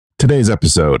Today's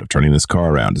episode of Turning This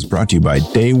Car Around is brought to you by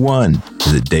Day One.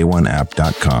 Visit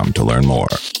dayoneapp.com to learn more.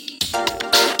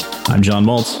 I'm John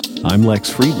Maltz. I'm Lex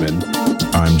Friedman.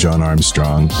 I'm John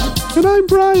Armstrong. And I'm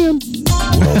Brian.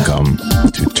 Welcome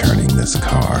to Turning This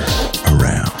Car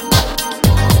Around.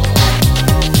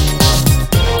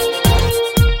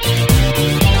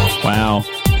 Wow.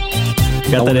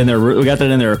 We got that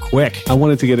in there quick. I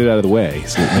wanted to get it out of the way.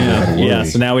 So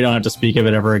So now we don't have to speak of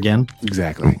it ever again.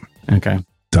 Exactly. Okay.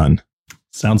 Done.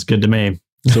 Sounds good to me.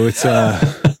 So it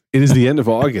is the end of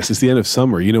August. It's the end of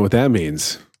summer. You know what that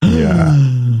means.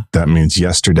 Yeah. That means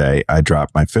yesterday I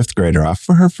dropped my fifth grader off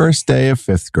for her first day of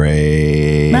fifth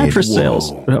grade. Mattress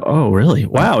sales. Oh, really?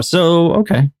 Wow. So,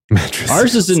 okay. Mattress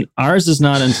Ours is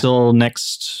not until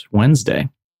next Wednesday.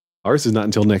 Ours is not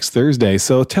until next Thursday.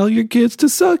 So tell your kids to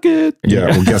suck it.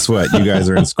 Yeah. Well, guess what? You guys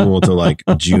are in school till like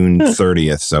June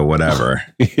 30th. So whatever.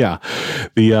 Yeah.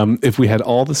 The if we had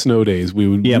all the snow days, we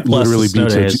would literally be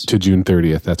to June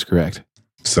 30th. That's correct.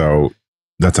 So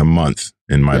that's a month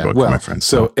in my book, my friend.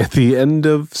 So at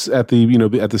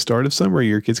the start of summer,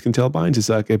 your kids can tell mine to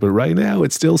suck it, but right now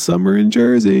it's still summer in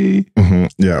Jersey. Mm-hmm.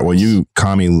 Yeah, well, you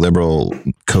commie liberal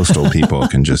coastal people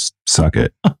can just suck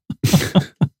it.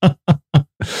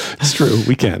 It's true.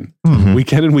 We can. Mm-hmm. We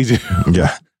can and we do.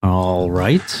 Yeah. All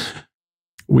right.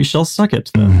 We shall suck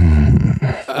it then.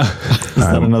 Is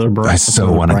that another burn? I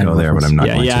so want to go there, but I'm not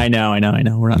going to. Yeah, I know. I'm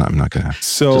not going to.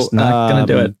 So just not going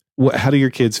to do it. How do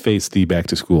your kids face the back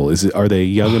to school? Are they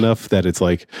young enough that it's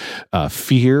like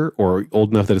fear, or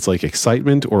old enough that it's like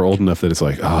excitement, or old enough that it's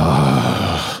like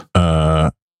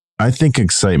I think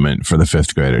excitement for the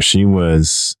fifth grader. She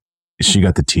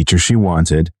got the teacher she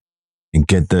wanted, and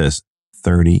get this,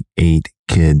 38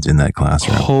 kids in that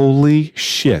classroom. Holy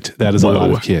shit, that is a lot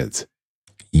of kids.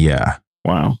 Yeah.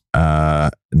 Wow.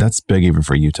 That's big even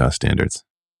for Utah standards.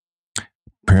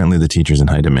 Apparently, the teacher's in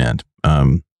high demand.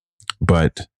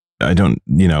 But I don't,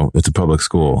 it's a public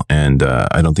school, and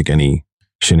I don't think any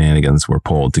shenanigans were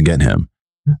pulled to get him.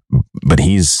 But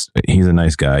he's a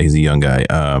nice guy. He's a young guy.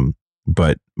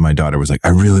 But my daughter was like, I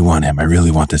really want him. I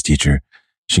really want this teacher.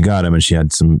 She got him, and she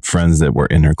had some friends that were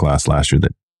in her class last year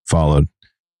that followed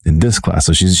in this class.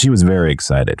 So she was very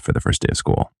excited for the first day of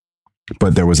school.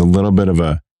 But there was a little bit of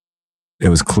it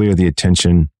was clear the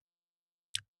attention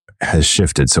has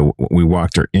shifted. So we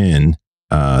walked her in,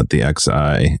 the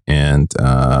XI and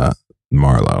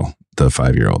Marlo, the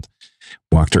 5-year-old,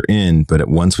 walked her in. But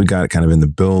once we got kind of in the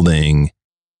building,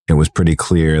 it was pretty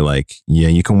clear, like, yeah,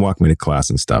 you can walk me to class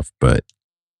and stuff, but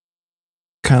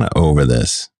kind of over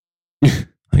this.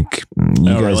 Like,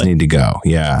 you guys need to go.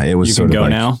 Yeah, it was you sort can of go like,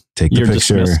 now. Take You're the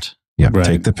picture. Dismissed. Yeah, right.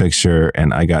 Take the picture,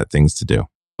 and I got things to do.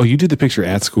 Oh, you did the picture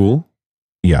at school?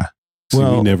 Yeah.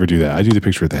 So we never do that. I do the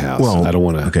picture at the house. Well, I don't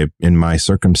want to. Okay, in my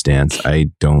circumstance,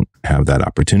 I don't have that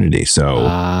opportunity. So,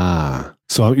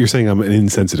 so you're saying I'm an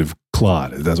insensitive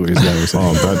clod? That's what you're saying?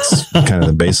 Oh, that's kind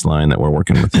of the baseline that we're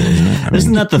working with, isn't it?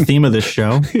 Isn't that the theme of this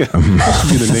show? Yeah, that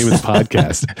should be the name of the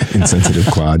podcast. Insensitive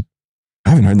clod. I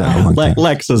haven't heard that in a long time.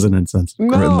 Lex is an insensitive.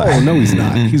 No, he's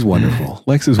not. He's wonderful.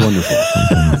 Lex is wonderful.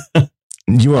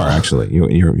 You are actually.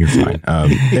 You're fine.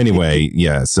 Anyway,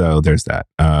 yeah. So there's that.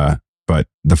 But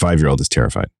the 5-year-old is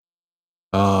terrified.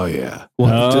 Oh yeah.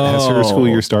 Well, has her school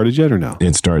year started yet or no?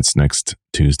 It starts next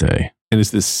Tuesday. And is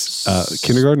this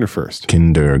kindergarten or first?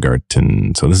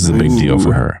 Kindergarten. So this is a big deal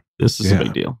for her. This is a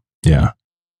big deal. Yeah.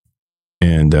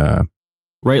 And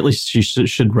rightly, she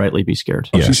should rightly be scared.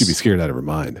 Oh, yes. She should be scared out of her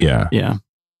mind. Yeah. Yeah.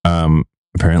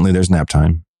 Apparently there's nap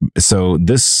time. So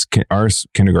our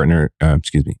kindergarten.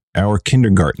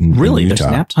 Really? in Utah,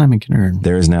 there's nap time in kindergarten.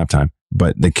 There is nap time,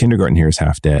 but the kindergarten here is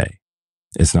half day.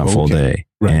 It's not full day.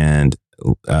 Right. And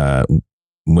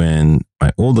when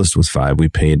my oldest was 5, we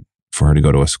paid for her to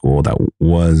go to a school that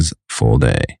was full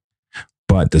day.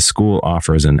 But the school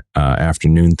offers an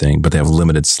afternoon thing, but they have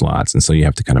limited slots. And so you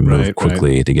have to kind of move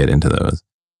quickly to get into those.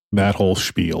 That whole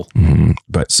spiel. Mm-hmm.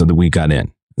 But so that we got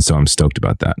in. So I'm stoked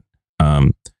about that.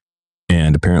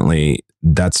 And apparently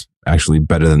that's actually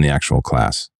better than the actual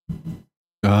class.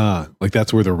 Like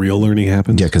that's where the real learning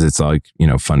happens? Yeah, because it's like,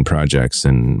 fun projects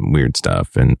and weird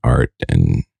stuff and art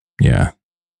and yeah.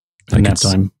 Like nap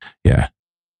time. Yeah.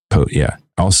 Yeah.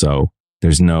 Also,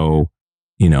 there's no,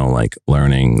 like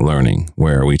learning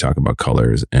where we talk about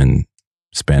colors and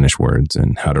Spanish words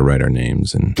and how to write our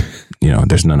names. And,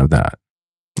 there's none of that.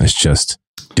 It's just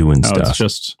doing stuff. It's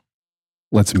just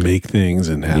let's make things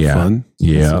and have fun.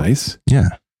 Yeah. That's nice. Yeah.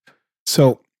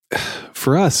 So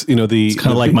for us, it's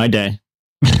kind of like my day.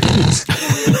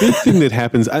 The big thing that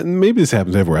happens, maybe this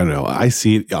happens everywhere, I don't know. I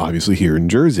see it obviously here in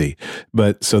Jersey,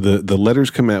 but so the letters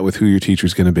come out with who your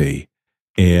teacher's going to be.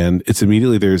 And it's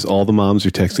immediately there's all the moms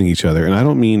are texting each other. And I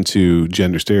don't mean to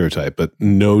gender stereotype, but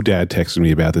no dad texted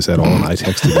me about this at all. And I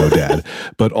texted no dad.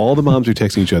 But all the moms are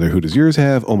texting each other. Who does yours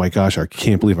have? Oh my gosh, I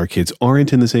can't believe our kids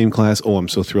aren't in the same class. Oh, I'm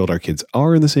so thrilled our kids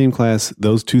are in the same class.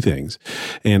 Those two things.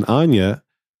 And Anya,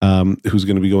 who's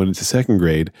going to be going into second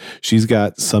grade, she's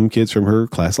got some kids from her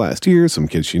class last year, some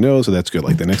kids she knows, so that's good.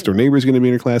 Like the next door neighbor is going to be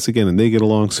in her class again, and they get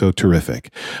along, so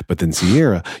terrific. But then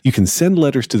Sierra, you can send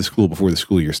letters to the school before the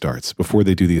school year starts, before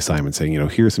they do the assignment, saying,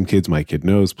 here are some kids my kid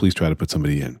knows, please try to put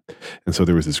somebody in. And so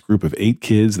there was this group of 8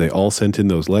 kids, they all sent in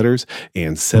those letters,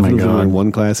 and 7 of them are in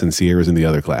one class, and Sierra's in the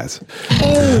other class.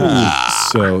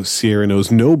 So Sierra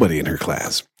knows nobody in her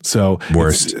class. So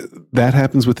worst. That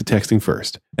happens with the texting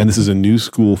first. And this is a new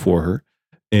school for her.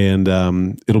 And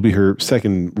it'll be her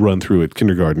second run through at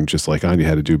kindergarten, just like Anya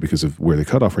had to do because of where the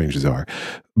cutoff ranges are.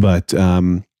 But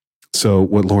so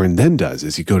what Lauren then does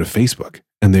is you go to Facebook,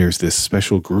 and there's this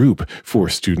special group for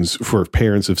students, for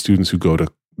parents of students who go to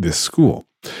this school.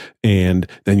 And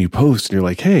then you post and you're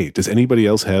like, hey, does anybody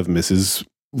else have Mrs.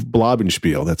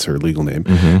 Blobbenspiel? That's her legal name.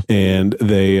 Mm-hmm. And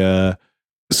they...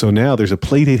 So now there's a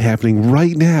play date happening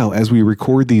right now as we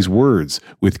record these words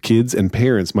with kids and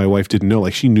parents. My wife didn't know,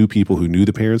 like she knew people who knew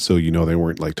the parents. So, they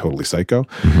weren't like totally psycho.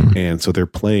 Mm-hmm. And so they're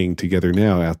playing together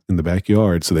now out in the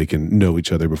backyard so they can know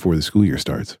each other before the school year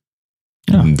starts.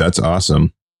 Yeah. That's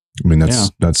awesome. I mean,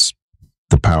 that's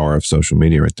the power of social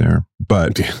media right there.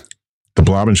 But the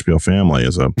Blobbenspiel family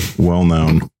is a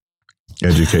well-known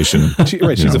education.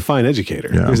 She's a fine educator.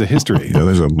 Yeah. There's a history. Yeah,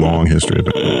 there's a long history of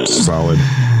it. Solid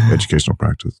educational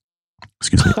practice.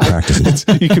 Excuse me, practices.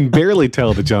 You can barely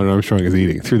tell that John Armstrong is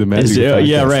eating through the magic.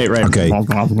 Yeah, right. Okay,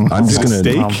 I'm just gonna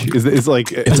steak. It's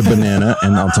like it's a banana,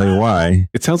 and I'll tell you why.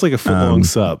 It sounds like a foot-long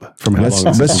sub from how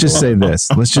long. Let's just say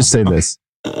this. Let's just say this.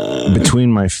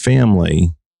 Between my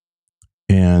family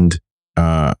and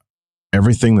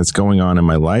everything that's going on in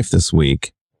my life this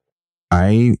week,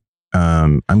 I'm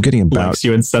getting about Likes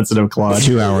you insensitive Claude.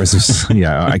 2 hours of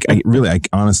I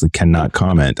honestly cannot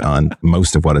comment on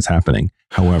most of what is happening.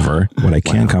 However, what I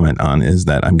can comment on is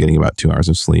that I'm getting about 2 hours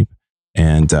of sleep,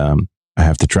 and I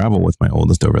have to travel with my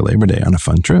oldest over Labor Day on a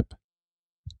fun trip.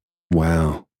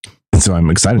 Wow. And so I'm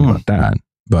excited about that.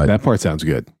 But that part sounds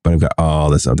good. But I've got all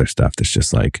this other stuff that's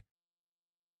just like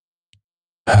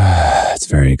it's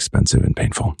very expensive and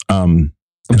painful. I'm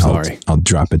sorry. I'll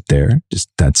drop it there. Just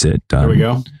that's it. There we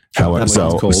go.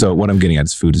 So what I'm getting at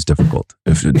is food is difficult.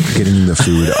 If getting the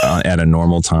food at a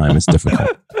normal time is difficult.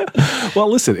 Well,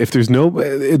 listen, if there's no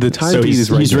the time to eat is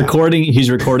right. He's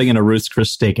recording in a Ruth's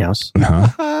Chris Steakhouse.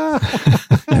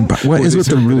 What is with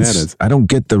the Ruths? I don't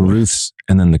get the Ruths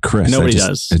and then the Chris. Nobody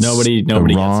does. Nobody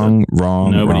wrong, gets it.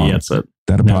 Wrong. Nobody gets it.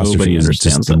 That apostrophe is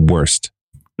just the worst.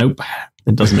 Nope.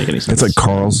 It doesn't make any sense. It's like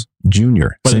Carl's Jr.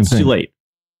 But Same it's thing. too late.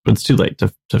 But it's too late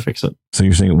to fix it. So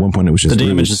you're saying at one point it was just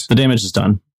the damage is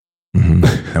done. Mm-hmm.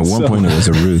 At one point it was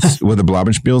a Ruth. Were the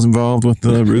Blobbenspiels involved with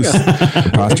the Ruth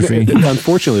apostrophe?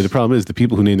 Unfortunately, the problem is the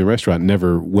people who named the restaurant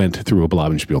never went through a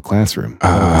Blobbenspiel classroom.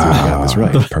 That's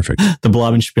right. Perfect. The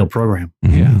Blobbenspiel program.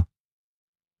 Mm-hmm.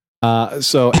 Yeah.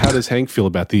 So how does Hank feel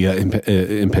about the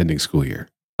impending school year?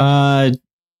 Not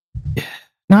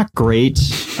great,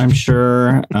 I'm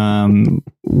sure.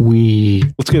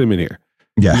 Let's get him in here.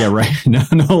 Yeah, right.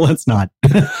 No, let's not.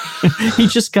 He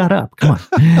just got up. Come on.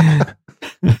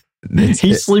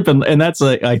 He's sleeping, and I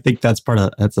think that's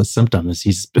that's a symptom.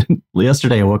 Is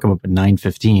yesterday I woke him up at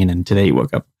 9:15, and today he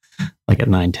woke up like at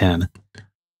 9:10.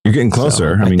 You're getting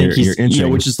closer. So I mean, you're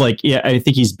inching. Which is like, I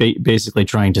think he's basically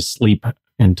trying to sleep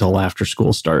until after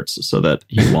school starts, so that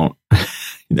he won't.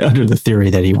 Under the theory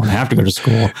that he won't have to go to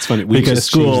school. It's funny because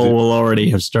school will already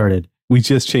have started. We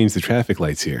just changed the traffic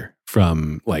lights here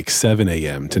from like 7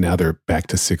 a.m. to now they're back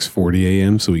to 6:40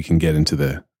 a.m. so we can get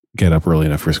up early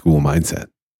enough for school mindset.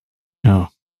 Oh.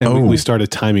 And we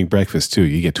started timing breakfast too.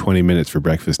 You get 20 minutes for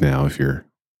breakfast now if you're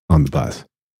on the bus.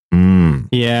 Mm.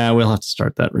 Yeah, we'll have to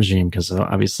start that regime because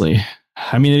obviously,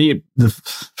 I mean,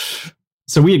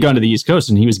 so we had gone to the East Coast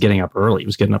and he was getting up early. He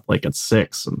was getting up like at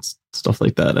 6 and stuff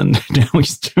like that. And now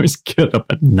he's getting up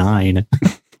at 9.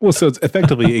 Well, so it's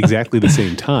effectively exactly the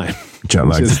same time. Jet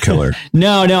lag's a killer.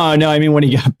 No. I mean, when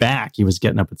he got back, he was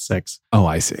getting up at 6. Oh,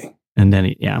 I see. And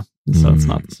then so it's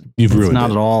not the same. You've ruined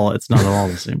it. It's not at all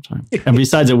the same time. And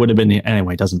besides, it would have been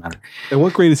anyway. It doesn't matter. And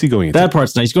what grade is he going into? That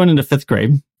part's nice. He's going into 5th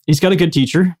grade. He's got a good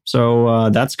teacher, so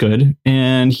that's good.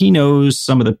 And he knows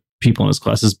some of the people in his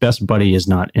class. His best buddy is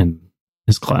not in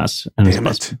his class, and his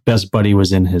best buddy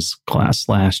was in his class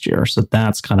last year. So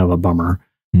that's kind of a bummer.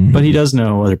 Mm-hmm. But he does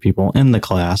know other people in the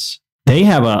class. They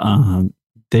have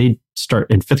they start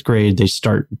in 5th grade. They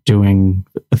start doing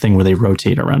a thing where they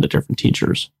rotate around to different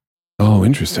teachers. Oh,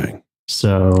 interesting.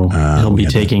 So he'll be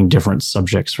taking different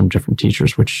subjects from different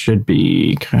teachers, which should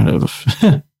be kind of,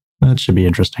 that should be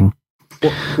interesting.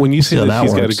 Well, when you say that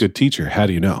he's got a good teacher, how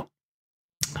do you know?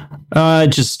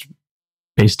 Just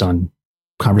based on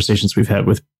conversations we've had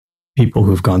with people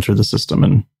who've gone through the system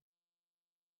and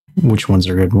which ones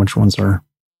are good and which ones are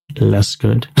less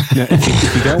good.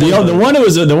 Now, the one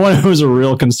who was a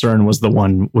real concern was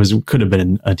could have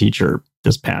been a teacher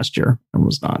this past year and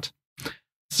was not.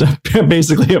 So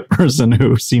basically a person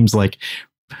who seems like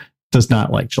does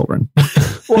not like children.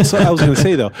 Well, so I was going to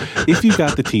say though, if you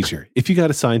got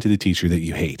assigned to the teacher that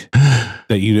you hate,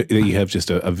 that you have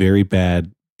just a very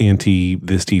bad anti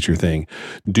this teacher thing,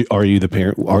 are you the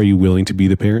parent? Are you willing to be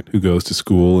the parent who goes to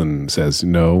school and says,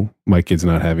 no, my kid's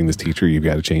not having this teacher, you've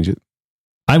got to change it?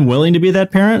 I'm willing to be that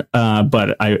parent,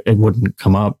 but it wouldn't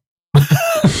come up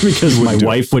because my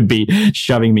wife would be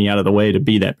shoving me out of the way to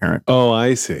be that parent. Oh,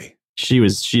 I see.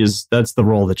 That's the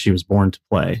role that she was born to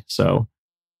play. So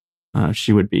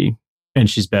she would be, and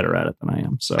she's better at it than I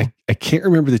am. So I can't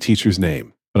remember the teacher's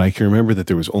name, but I can remember that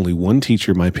there was only one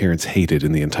teacher my parents hated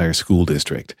in the entire school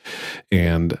district.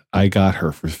 And I got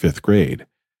her for 5th grade.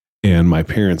 And my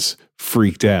parents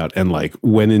freaked out and like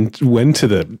went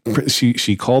to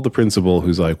she called the principal,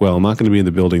 who's like, well, I'm not going to be in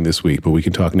the building this week, but we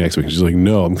can talk next week. And she's like,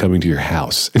 no, I'm coming to your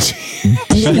house. And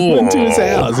she went to his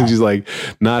house and she's like,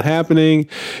 not happening.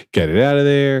 Get it out of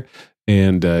there.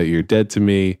 And you're dead to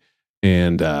me.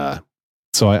 And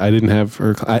so I didn't have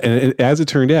her. And as it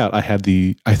turned out, I had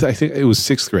I think it was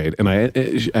 6th grade, and I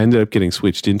ended up getting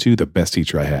switched into the best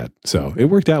teacher I had. So it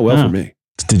worked out well for me.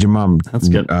 Did your mom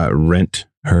rent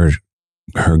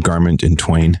her garment in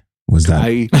twain? Was that?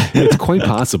 It's quite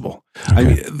possible. Okay. I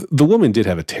mean, the woman did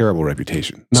have a terrible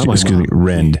reputation. Excuse me,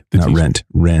 Rend, not rent.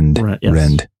 Rend.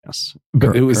 Yes.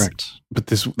 But it was. Correct. But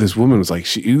this woman was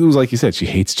like, it was like you said, she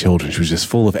hates children. She was just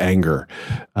full of anger,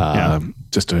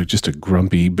 just a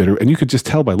grumpy, bitter, and you could just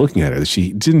tell by looking at her that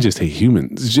she didn't just hate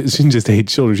humans. She didn't just hate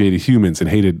children. She hated humans and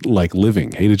hated like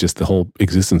living, hated just the whole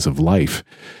existence of life.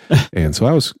 And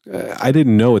so I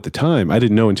didn't know at the time. I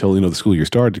didn't know until the school year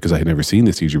started because I had never seen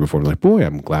this teacher before. I'm like, boy,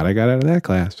 I'm glad I got out of that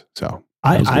class. So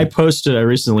I posted. I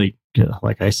recently.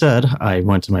 Like I said, I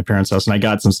went to my parents' house and I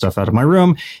got some stuff out of my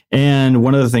room. And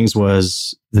one of the things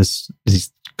was this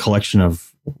collection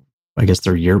of, I guess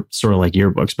they're sort of like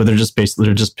yearbooks, but they're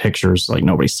just pictures. Like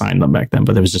nobody signed them back then,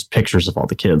 but there was just pictures of all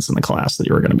the kids in the class that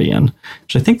you were going to be in,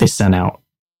 which I think they sent out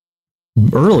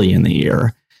early in the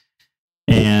year,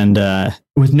 and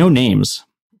with no names,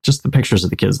 just the pictures of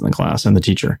the kids in the class and the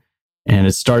teacher. And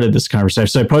it started this conversation.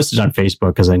 So I posted on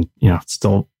Facebook because I'm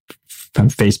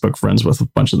Facebook friends with a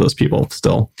bunch of those people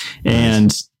still.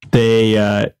 And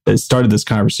they started this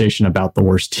conversation about the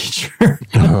worst teacher.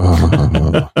 I'm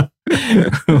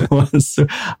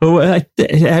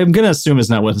going to assume is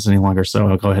not with us any longer, so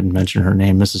I'll go ahead and mention her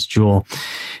name, Mrs. Jewell.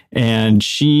 And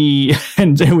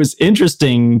it was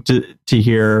interesting to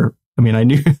hear. I mean, I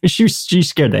knew she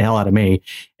scared the hell out of me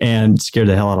and scared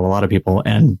the hell out of a lot of people.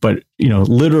 But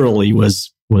literally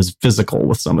was physical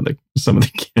with some of the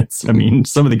kids. I mean,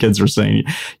 some of the kids were saying,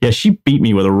 "Yeah, she beat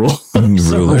me with a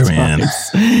ruler, man."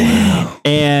 Wow.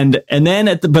 And then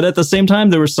at the same time,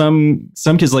 there were some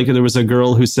kids, like there was a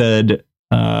girl who said,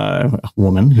 a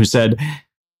woman who said,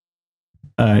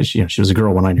 she was a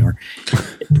girl when I knew her,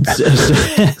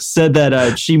 said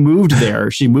that she moved there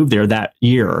that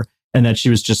year, and that she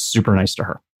was just super nice to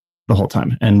her the whole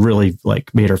time, and really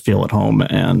like made her feel at home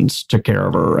and took care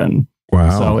of her. And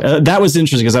wow. So that was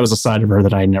interesting because that was a side of her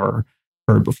that I never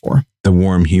heard before. The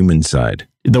warm human side.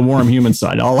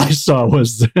 All I saw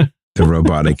was the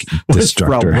robotic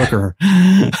destructor.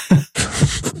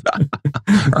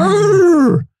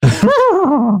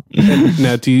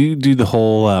 Now, do you do the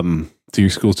whole, do your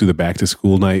schools do the back to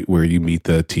school night where you meet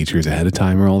the teachers ahead of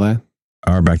time or all that?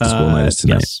 Our back to school night is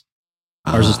tonight. Yes.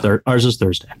 Ours is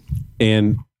Thursday.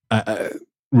 And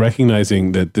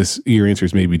recognizing that your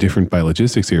answers may be different by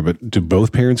logistics here, but do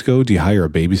both parents go? Do you hire a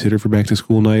babysitter for back to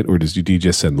school night, or do you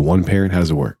just send one parent? How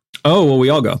does it work? Oh, well, we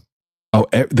all go. Oh,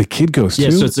 the kid goes too? Yeah,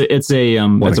 so it's a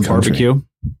barbecue.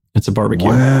 It's a barbecue.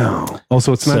 Wow.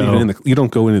 Also, it's not even you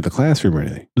don't go into the classroom or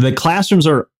anything. The classrooms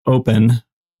are open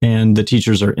and the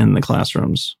teachers are in the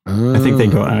classrooms. I think they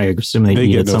go, I assume they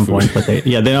eat at some point, but I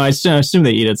assume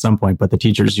they eat at some point, but the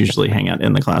teachers usually hang out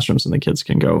in the classrooms and the kids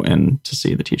can go in to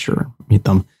see the teacher, meet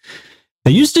them.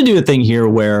 They used to do a thing here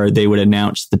where they would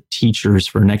announce the teachers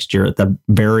for next year at the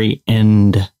very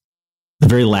end, the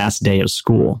very last day of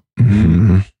school.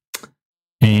 Mm-hmm.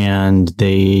 And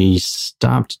they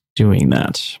stopped doing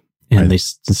that. And they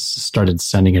started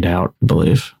sending it out, I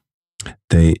believe.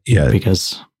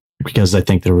 Because I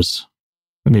think there was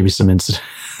maybe some incidents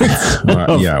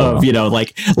of, you know,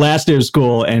 like last day of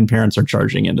school and parents are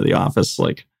charging into the office,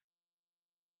 like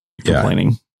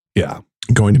complaining. Yeah.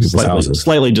 Going to people's houses.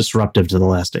 Slightly disruptive to the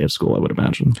last day of school, I would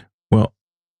imagine. Well,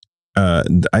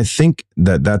 I think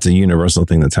that's a universal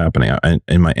thing that's happening.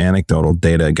 In my anecdotal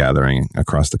data gathering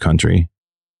across the country,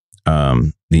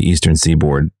 the Eastern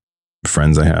Seaboard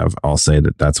friends I have all say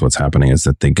that that's what's happening, is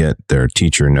that they get their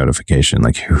teacher notification,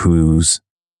 like who's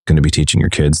going to be teaching your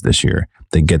kids this year.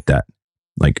 They get that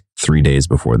like 3 days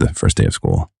before the first day of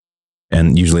school.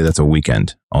 And usually that's a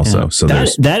weekend also. Yeah. So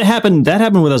that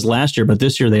happened with us last year, but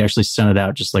this year they actually sent it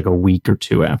out just like a week or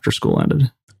two after school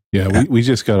ended. Yeah, we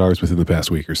just got ours within the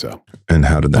past week or so. And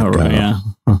how did that go? Right, yeah.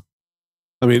 Huh.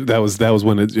 I mean, that was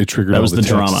when it triggered all the texts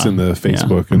drama and the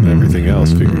Facebook and everything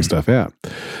else, figuring stuff out.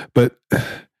 But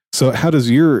so how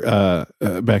does your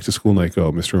back to school night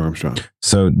go, Mr. Armstrong?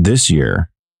 So this year,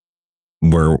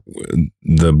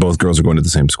 both girls are going to the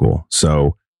same school.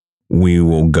 So we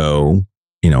will go,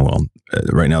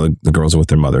 right now the girls are with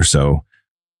their mother. So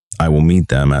I will meet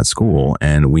them at school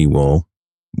and we will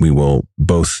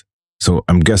both. So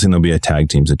I'm guessing there'll be a tag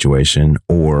team situation,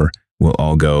 or we'll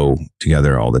all go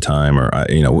together all the time. Or, our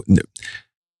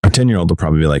 10-year-old will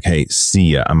probably be like, hey, see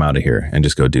ya, I'm out of here, and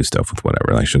just go do stuff with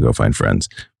whatever. Like she'll go find friends.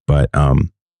 But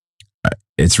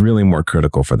it's really more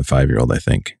critical for the 5-year-old, I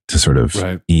think, to sort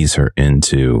of ease her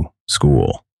into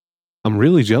school. I'm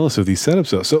really jealous of these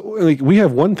setups though. So like we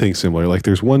have one thing similar. Like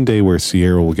there's one day where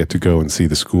Sierra will get to go and see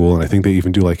the school. And I think they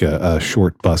even do like a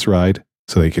short bus ride,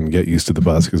 so they can get used to the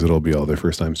bus, because it'll be all their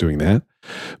first times doing that.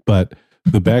 But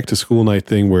the back to school night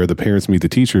thing where the parents meet the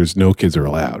teachers, no kids are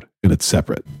allowed, and it's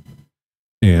separate.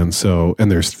 And so,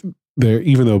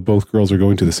 even though both girls are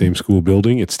going to the same school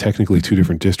building, it's technically 2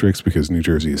 different districts because New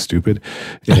Jersey is stupid.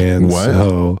 And what?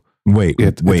 So Wait,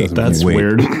 that's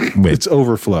weird. It's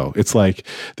overflow. It's like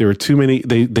there were too many.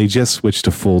 They just switched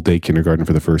to full day kindergarten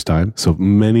for the first time. So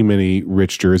many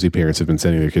rich Jersey parents have been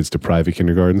sending their kids to private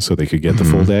kindergarten so they could get the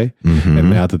full day. Mm-hmm. And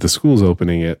now that the school's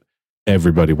opening it,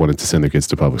 everybody wanted to send their kids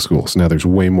to public schools. So now there's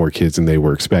way more kids than they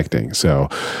were expecting. So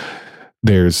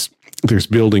there's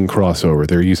building crossover.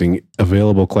 They're using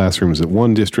available classrooms at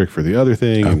one district for the other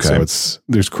thing. Okay. And so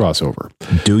there's crossover.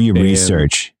 Do your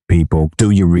research, people. Do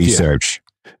your research. Yeah.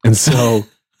 And so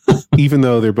even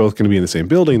though they're both going to be in the same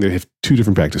building, they have 2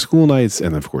 different back to school nights.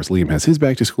 And of course, Liam has his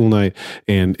back to school night,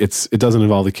 and it doesn't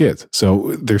involve the kids.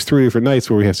 So there's 3 different nights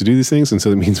where we have to do these things. And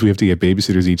so that means we have to get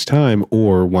babysitters each time,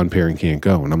 or one parent can't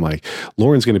go. And I'm like,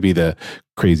 Lauren's going to be the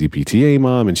crazy PTA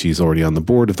mom, and she's already on the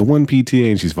board of the one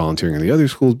PTA, and she's volunteering in the other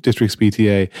school district's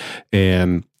PTA.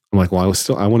 And I'm like, well,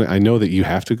 I know that you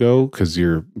have to go because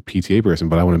you're a PTA person,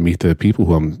 but I want to meet the people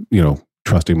who I'm,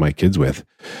 trusting my kids with.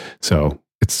 So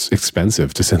it's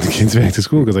expensive to send the kids back to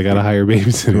school because I got to hire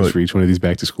babysitters for each one of these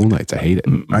back to school nights. I hate it.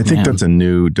 I think that's a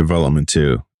new development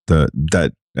too.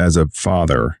 That as a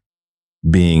father,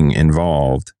 being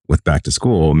involved with back to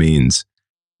school means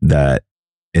that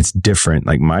it's different.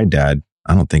 Like my dad,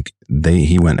 I don't think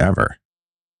he went ever,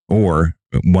 or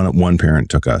one parent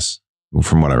took us.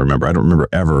 From what I remember, I don't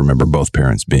remember both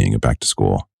parents being at back to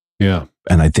school. Yeah,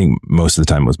 and I think most of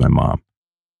the time it was my mom.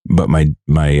 But my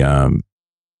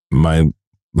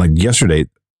like yesterday,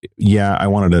 I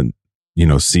wanted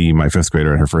to, see my 5th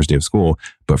grader at her first day of school.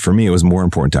 But for me, it was more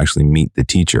important to actually meet the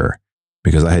teacher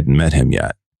because I hadn't met him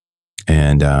yet.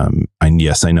 And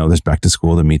I know there's back to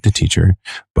school to meet the teacher,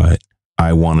 but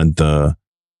I wanted the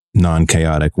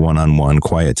non-chaotic one-on-one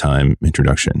quiet time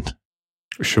introduction.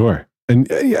 Sure. And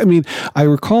I mean, I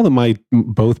recall that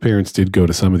both parents did go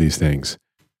to some of these things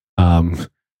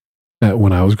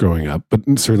when I was growing up, but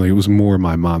certainly it was more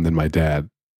my mom than my dad.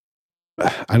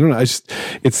 I don't know. It's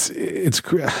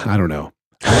I don't know.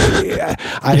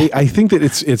 I think that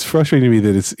it's frustrating to me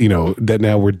that it's, that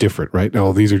now we're different, right?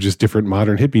 Now, these are just different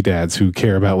modern hippie dads who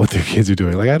care about what their kids are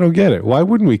doing. Like, I don't get it. Why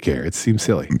wouldn't we care? It seems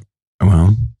silly.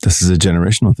 Well, this is a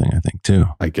generational thing, I think, too.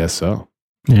 I guess so.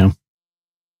 Yeah.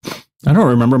 I don't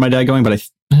remember my dad going, but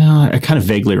I kind of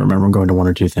vaguely remember him going to 1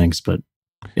 or 2 things, but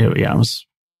it was.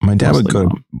 My dad would go.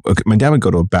 My dad would go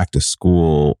to a back to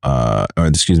school, there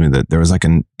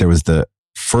was the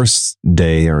first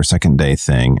day or second day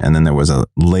thing, and then there was a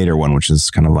later one, which is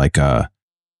kind of like a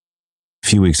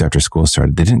few weeks after school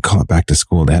started. They didn't call it back to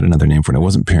school; they had another name for it. It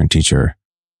wasn't parent teacher.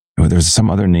 There was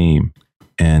some other name,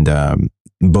 and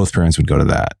both parents would go to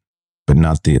that, but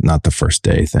not the first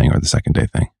day thing or the second day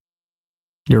thing.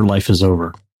 Your life is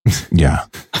over. Yeah,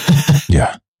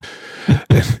 yeah.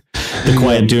 The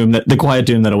quiet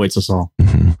doom that awaits us all.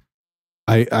 Mm-hmm.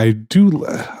 I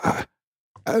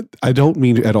don't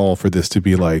mean at all for this to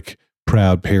be like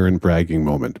proud parent bragging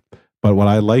moment, but what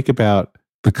I like about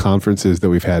the conferences that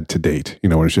we've had to date, you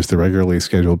know, when it's just the regularly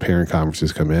scheduled parent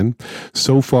conferences come in,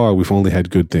 so far we've only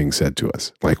had good things said to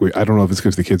us. Like, I don't know if it's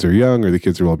because the kids are young or the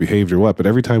kids are well behaved or what, but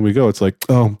every time we go, it's like,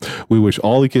 oh, we wish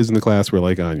all the kids in the class were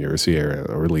like Anya or Sierra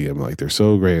or Liam. Like, they're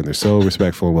so great and they're so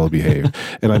respectful and well behaved.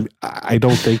 And I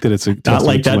don't think that it's a not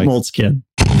like that Moltz kid.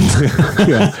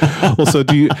 Yeah. Well, so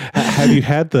have you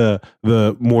had the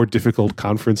more difficult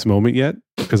conference moment yet?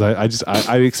 Because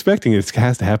I'm expecting it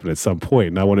has to happen at some point,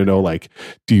 and I want to know, like,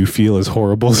 do you feel as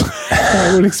horrible as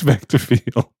I would expect to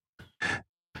feel?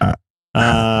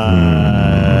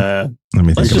 Let's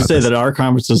just say that our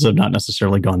conferences have not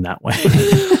necessarily gone that way.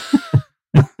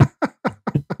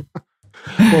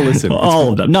 Well, listen,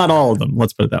 all of them, not all of them.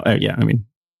 Let's put it that way. Yeah, I mean,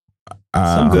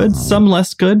 some good, some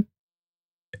less good.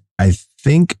 I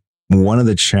think one of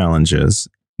the challenges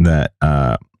that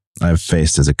I've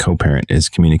faced as a co-parent is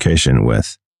communication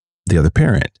with the other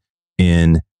parent.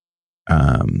 There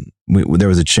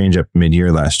was a change up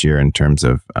mid-year last year in terms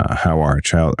of how our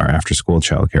after-school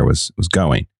childcare was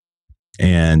going,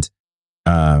 and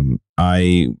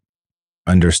I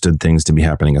understood things to be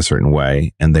happening a certain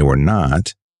way, and they were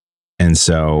not. And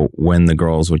so when the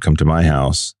girls would come to my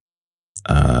house,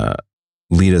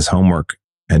 Lita's homework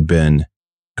had been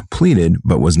completed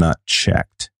but was not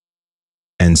checked,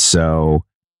 and so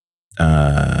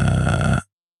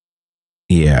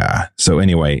so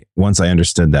anyway, once I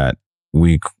understood that,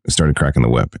 we started cracking the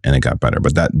whip and it got better.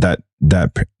 But that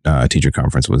teacher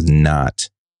conference was not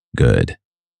good.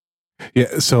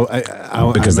 Yeah, so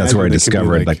because that's where I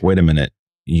discovered, like, wait a minute,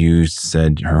 you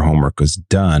said her homework was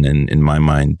done, and in my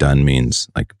mind, done means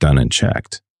like done and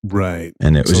checked, right?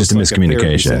 And it was just a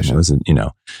miscommunication. It wasn't,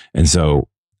 and so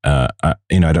I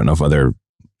don't know if other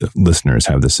listeners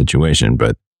have this situation,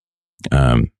 but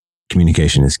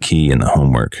communication is key in the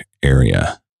homework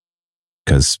area,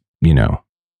 because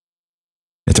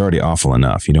it's already awful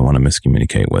enough. You don't want to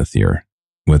miscommunicate with the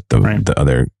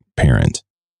other parent.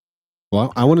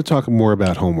 Well, I want to talk more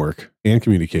about homework and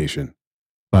communication,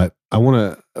 but I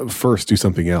want to first do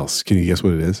something else. Can you guess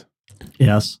what it is?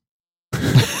 Yes.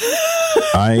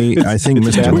 I think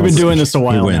Mr. We've been doing this a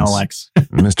while now, Alex.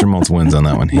 Mr. Moltz wins on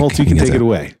that one. Moltz, you can take it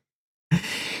away.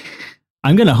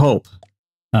 I'm going to hope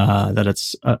that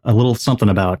it's a little something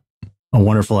about a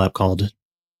wonderful app called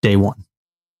Day One.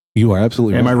 You are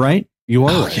absolutely right. Am I right? You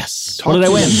are. Right. Yes. What did I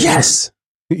win? Yes.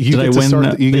 Did I win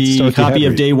the copy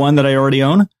of Day One that I already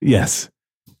own? Yes.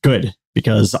 Good,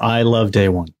 because I love Day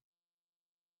One.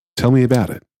 Tell me about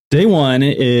it. Day One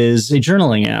is a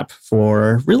journaling app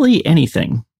for really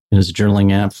anything. It is a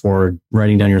journaling app for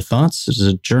writing down your thoughts. It is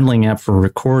a journaling app for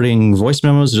recording voice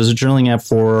memos. It is a journaling app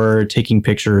for taking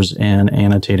pictures and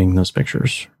annotating those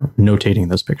pictures, or notating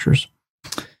those pictures.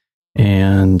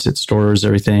 And it stores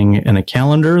everything in a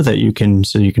calendar so you can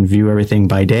view everything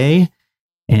by day.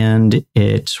 And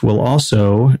it will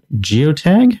also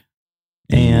geotag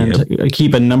and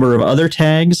keep a number of other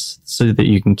tags so that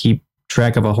you can keep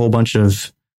track of a whole bunch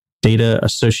of data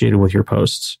associated with your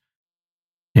posts.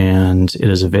 And it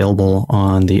is available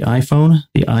on the iPhone,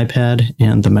 the iPad,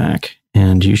 and the Mac.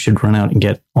 And you should run out and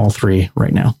get all three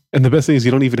right now. And the best thing is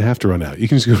you don't even have to run out. You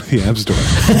can just go to the App Store.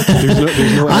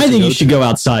 There's no I think you should go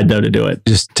outside, though, to do it.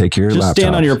 Just take your laptop.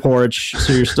 Stand on your porch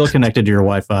so you're still connected to your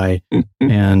Wi-Fi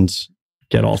and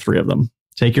get all three of them.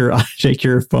 Take your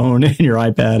phone and your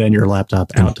iPad and your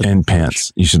laptop out. And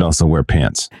pants. You should also wear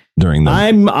pants during the...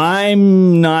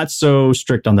 I'm not so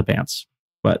strict on the pants,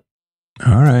 but...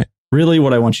 All right. Really,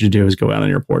 what I want you to do is go out on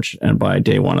your porch and buy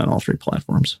Day One on all three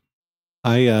platforms.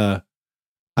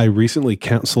 I recently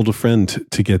counseled a friend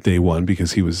to get Day One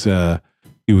because he was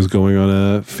going on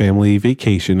a family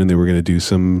vacation and they were going to do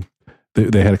some.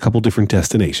 They had a couple different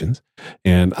destinations,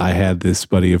 and I had this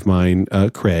buddy of mine,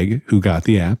 Craig, who got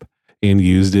the app and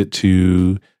used it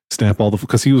to snap all the,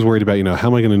 because he was worried about, how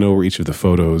am I going to know where each of the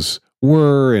photos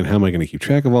were and how am I going to keep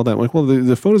track of all that? I'm like, well,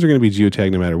 the photos are going to be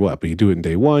geotagged no matter what, but you do it in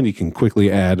Day One. You can quickly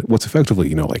add what's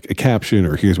effectively, like a caption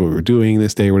or here's what we're doing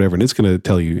this day or whatever. And it's going to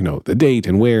tell you, the date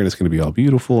and where, and it's going to be all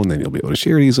beautiful. And then you'll be able to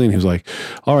share it easily. And he was like,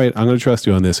 all right, I'm going to trust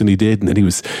you on this. And he did. And then he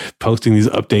was posting these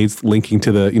updates, linking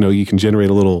to the, you can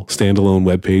generate a little standalone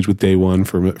web page with Day One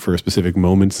for a specific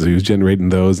moment. So he was generating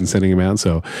those and sending them out.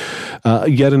 So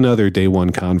yet another Day One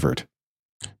convert.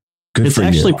 Good it's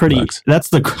actually pretty. Alex.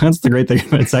 That's the great thing.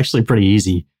 It's actually pretty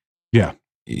easy. Yeah.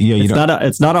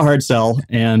 It's not a hard sell,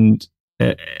 and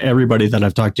everybody that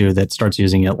I've talked to that starts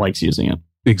using it likes using it.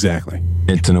 Exactly.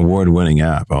 It's an award-winning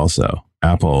app. Also,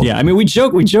 Apple. Yeah, I mean, we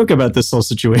joke about this whole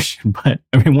situation, but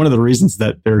I mean, one of the reasons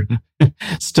that they're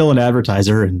still an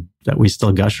advertiser and that we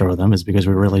still gush over them is because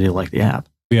we really do like the app.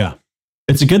 Yeah.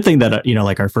 It's a good thing that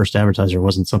like our first advertiser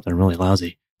wasn't something really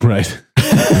lousy. Right.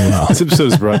 Well, This episode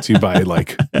is brought to you by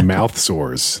like mouth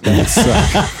sores. That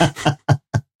suck.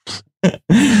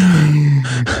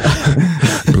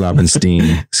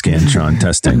 Blobenstein Scantron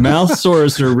testing. Mouth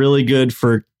sores are really good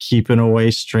for keeping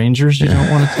away strangers you don't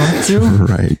want to talk to.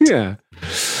 Right. Yeah.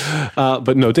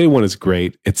 But no, day one is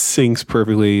great. It syncs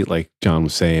perfectly, like John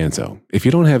was saying. So if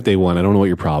you don't have day one, I don't know what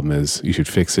your problem is. You should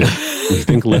fix it. We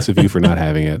think less of you for not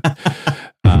having it.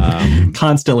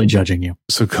 Constantly judging you.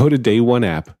 So go to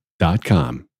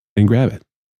dayoneapp.com and grab it.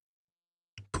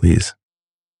 Please.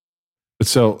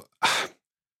 So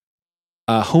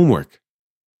homework.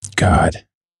 God.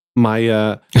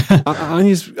 My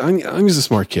Anya's a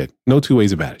smart kid. No two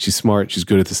ways about it. She's smart. She's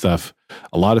good at the stuff.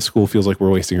 A lot of school feels like we're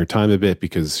wasting her time a bit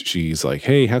because she's like,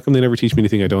 hey, how come they never teach me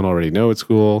anything I don't already know at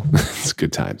school? It's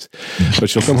good times. But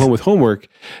she'll come home with homework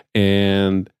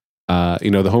and,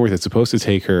 the homework that's supposed to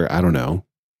take her, I don't know,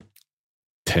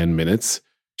 10 minutes.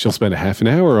 She'll spend a half an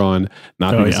hour on,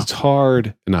 not because it's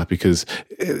hard, not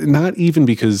even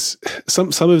because some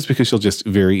of it's because she'll just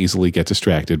very easily get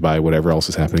distracted by whatever else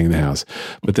is happening in the house.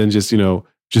 But then just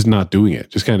not doing it,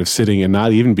 just kind of sitting and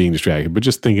not even being distracted, but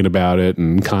just thinking about it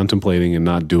and contemplating and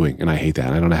not doing. And I hate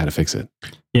that. I don't know how to fix it.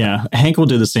 Yeah. Hank will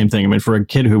do the same thing. I mean, for a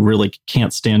kid who really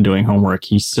can't stand doing homework,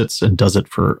 he sits and does it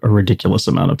for a ridiculous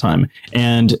amount of time.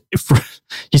 And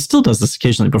he still does this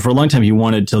occasionally, but for a long time he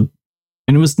wanted to.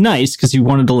 And it was nice because he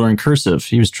wanted to learn cursive.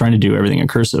 He was trying to do everything in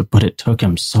cursive, but it took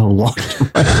him so long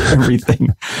to write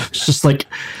everything. It's just like,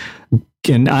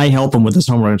 and I help him with his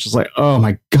homework. It's just like, oh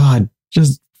my God,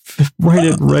 just write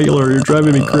it regular. You're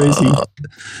driving me crazy.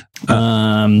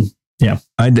 Yeah.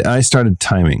 I started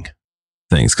timing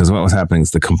things because what was happening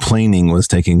is the complaining was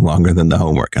taking longer than the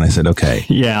homework. And I said, okay,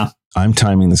 yeah, I'm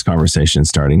timing this conversation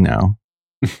starting now.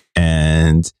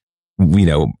 And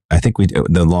I think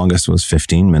the longest was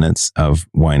 15 minutes of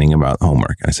whining about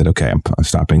homework. I said, okay, I'm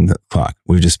stopping the clock.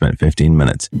 We've just spent 15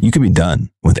 minutes. You could be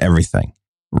done with everything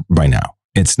by now.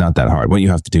 It's not that hard. What you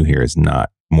have to do here is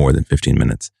not more than 15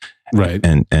 minutes. Right.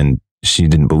 And she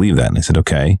didn't believe that. And I said,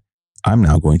 okay, I'm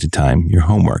now going to time your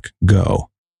homework. Go.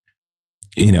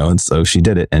 And so she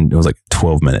did it and it was like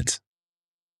 12 minutes.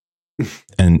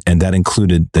 And that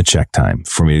included the check time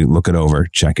for me to look it over,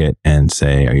 check it, and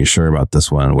say, "Are you sure about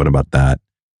this one? What about that?"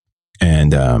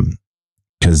 And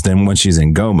because then when she's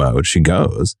in go mode, she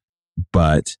goes,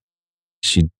 but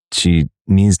she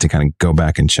needs to kind of go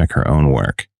back and check her own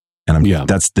work. And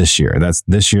that's this year.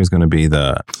 This year is going to be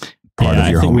the part of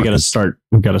your homework.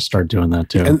 We got to start doing that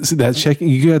too. And so that checking,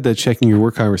 you had that checking your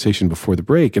work conversation before the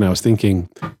break, and I was thinking,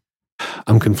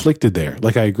 I'm conflicted there.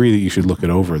 Like, I agree that you should look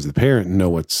it over as the parent and know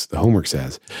what the homework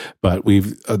says. But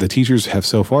the teachers have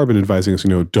so far been advising us,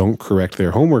 don't correct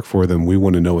their homework for them. We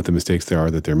want to know what the mistakes there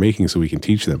are that they're making so we can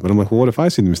teach them. But I'm like, well, what if I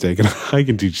see the mistake and I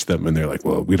can teach them? And they're like,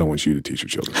 well, we don't want you to teach your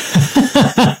children.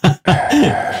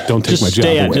 Don't take my job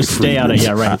away. Just stay out of,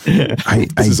 yeah, right.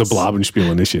 This is a Blobenspiel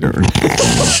initiative.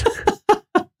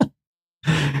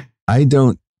 I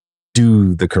don't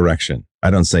do the correction. I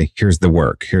don't say, here's the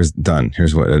work, here's done,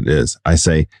 here's what it is. I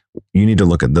say, you need to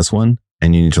look at this one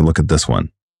and you need to look at this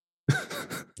one.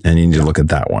 And you need to look at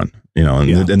that one,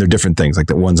 and they're different things. Like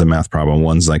that one's a math problem.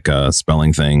 One's like a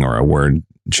spelling thing or a word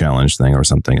challenge thing or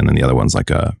something. And then the other one's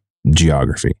like a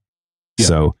geography. Yeah.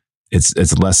 So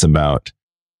it's less about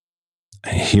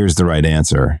here's the right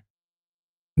answer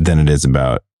than it is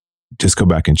about just go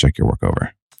back and check your work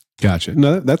over. Gotcha.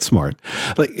 No, that's smart.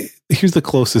 Like, here's the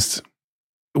closest.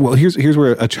 Well, here's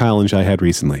where a challenge I had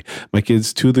recently. My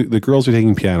kids, the girls are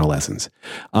taking piano lessons.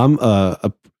 I'm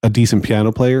a decent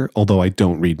piano player, although I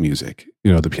don't read music.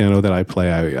 The piano that I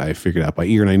play, I figured out by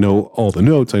ear, and I know all the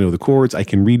notes. I know the chords. I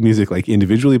can read music like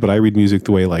individually, but I read music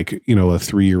the way like, a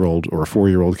 3-year-old or a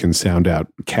 4-year-old can sound out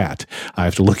cat. I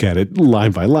have to look at it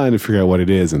line by line to figure out what it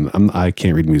is, and I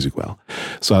can't read music well.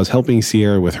 So I was helping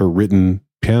Sierra with her written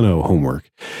piano homework,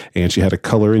 and she had to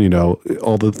color in,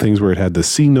 all the things where it had the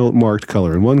C note marked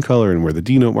color in one color and where the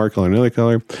D note marked color in another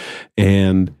color.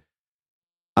 And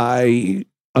I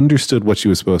understood what she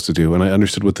was supposed to do, and I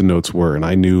understood what the notes were, and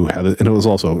I knew how and it was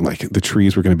also like the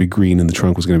trees were going to be green and the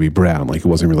trunk was going to be brown. Like, it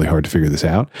wasn't really hard to figure this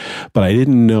out, but I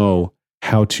didn't know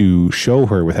how to show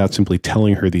her without simply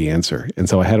telling her the answer. And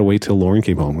so I had to wait till Lauren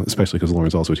came home, especially because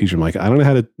Lauren's also a teacher. I'm like, I don't know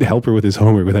how to help her with his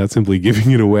homework without simply giving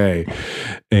it away.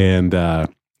 And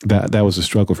that was a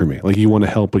struggle for me. Like, you want to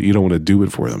help, but you don't want to do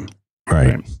it for them.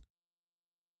 Right.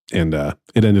 And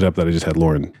it ended up that I just had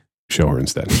Lauren show her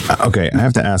instead. Okay. I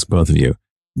have to ask both of you,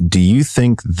 do you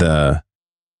think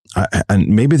and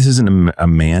maybe this isn't a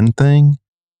man thing,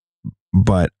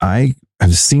 but I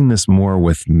have seen this more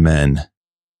with men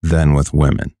than with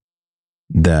women,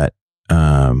 that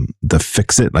the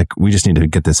fix it, like we just need to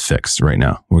get this fixed right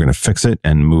now. We're going to fix it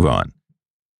and move on.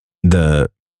 And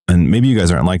maybe you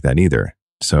guys aren't like that either.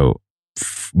 So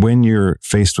when you're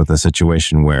faced with a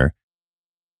situation where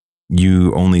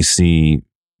you only see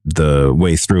the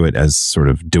way through it as sort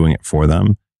of doing it for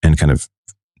them and kind of,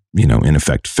 in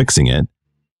effect, fixing it,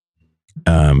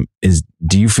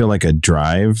 do you feel like a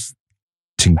drive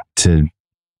to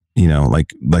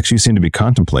like she seemed to be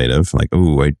contemplative, like,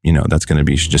 that's going to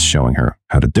be just showing her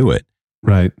how to do it.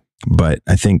 Right. But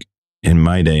I think in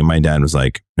my day, my dad was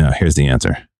like, no, here's the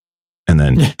answer. And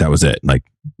then that was it. Like,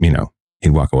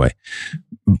 he'd walk away.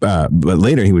 But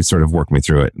later he would sort of work me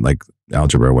through it, like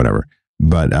algebra or whatever.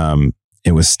 But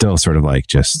it was still sort of like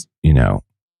just,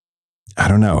 I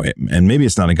don't know. And maybe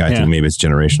it's not a guy thing, maybe it's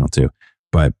generational too.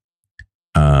 But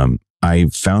I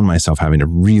found myself having to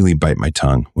really bite my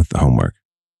tongue with the homework.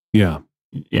 Yeah.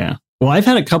 Yeah. Well, I've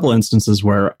had a couple instances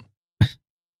where,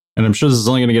 and I'm sure this is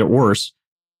only going to get worse,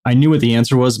 I knew what the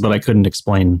answer was, but I couldn't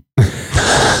explain.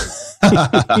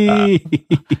 I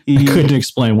couldn't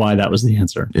explain why that was the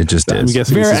ansso it just is.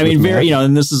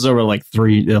 And this is over like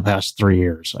the past 3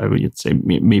 years. I would say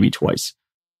maybe twice.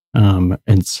 And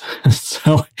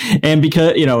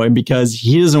because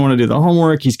he doesn't want to do the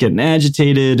homework, he's getting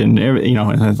agitated and and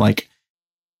I'm like,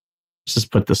 let's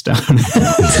just put this down.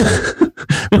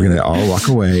 We're going to all walk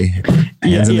away,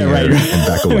 hands in the air, and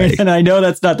back away. And I know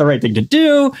that's not the right thing to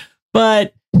do,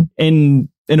 but in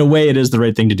a way it is the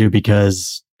right thing to do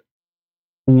because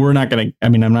I'm not going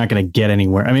to get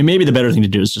anywhere. I mean, maybe the better thing to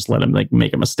do is just let him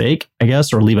make a mistake, I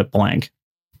guess, or leave it blank.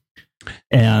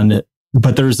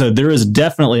 But there is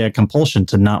definitely a compulsion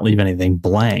to not leave anything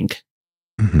blank,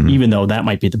 even though that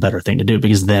might be the better thing to do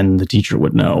because then the teacher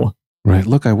would know. Right.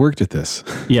 Look, I worked at this.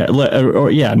 Yeah. Look, I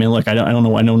don't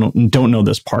know. I don't know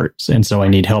this part. And so I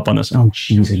need help on this. Oh,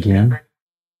 jeez, again.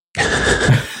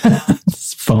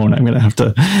 This phone. I'm going to have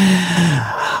to.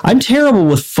 I'm terrible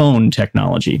with phone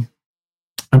technology.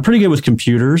 I'm pretty good with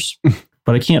computers,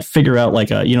 but I can't figure out like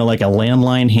a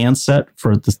landline handset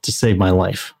to save my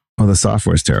life. Well, the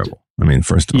software is terrible. I mean,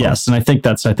 first of all. Yes. And I think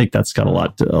that's got a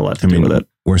lot to do with it.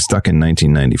 We're stuck in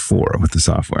 1994 with the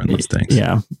software and those things.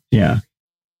 Yeah. Yeah.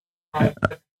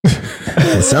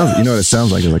 It sounds, what it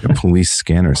sounds like? It's like a police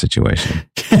scanner situation.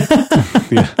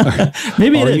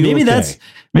 Maybe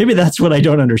that's what I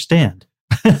don't understand.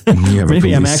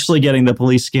 Maybe I'm actually getting the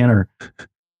police scanner.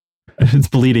 It's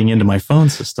bleeding into my phone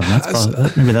system.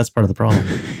 Maybe that's part of the problem.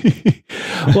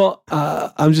 Well,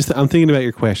 I'm thinking about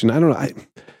your question. I don't know.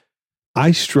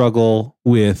 I struggle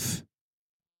with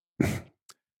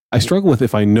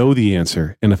if I know the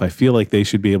answer and if I feel like they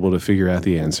should be able to figure out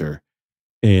the answer.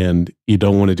 And you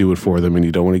don't want to do it for them and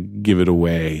you don't want to give it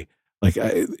away. Like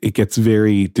it gets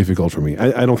very difficult for me.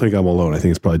 I don't think I'm alone. I think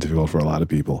it's probably difficult for a lot of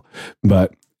people,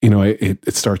 but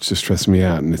it starts to stress me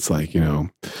out. And it's like,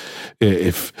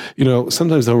 if,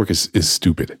 sometimes the homework is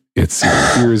stupid. It's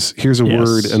here's a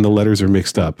word and the letters are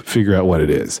mixed up. Figure out what it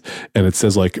is. And it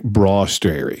says like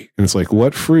strawberry. And it's like,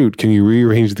 what fruit can you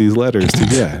rearrange these letters to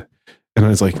get? And I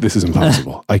was like, this is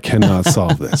impossible. I cannot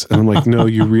solve this. And I'm like, no,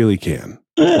 you really can.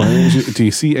 Do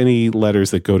you see any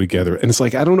letters that go together? And it's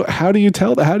like, I don't know. How do you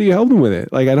tell that? How do you help them with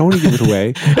it? Like, I don't want to give it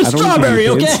away. It's strawberry,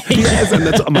 okay? Yes, and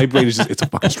that's my brain is just, it's a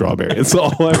fucking strawberry. It's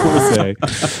all I want to say.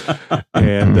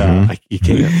 And you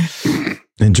can't.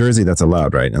 In Jersey, that's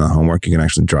allowed, right? In the homework, you can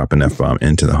actually drop an F-bomb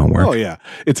into the homework. Oh, yeah.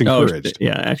 It's encouraged.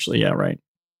 Yeah, actually, yeah, right.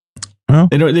 Well,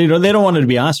 they don't want it to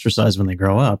be ostracized when they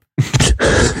grow up.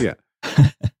 Yeah.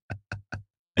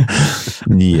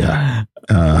 Yeah.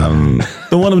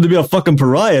 Don't want him to be a fucking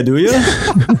pariah, do you?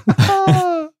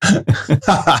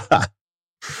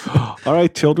 All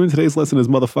right, children. Today's lesson is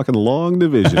motherfucking long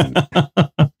division.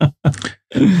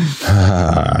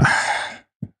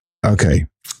 Okay.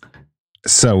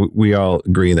 So we all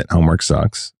agree that homework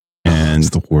sucks. And it's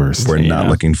the worst. We're not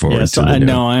looking forward to it.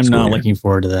 No, I'm not looking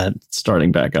forward to that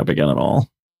starting back up again at all.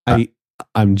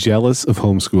 I'm jealous of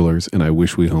homeschoolers and I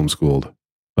wish we homeschooled.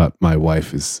 But my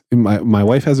wife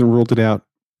hasn't ruled it out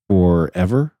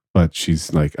forever, but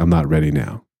she's like, I'm not ready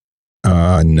now.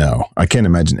 No, I can't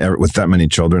imagine with that many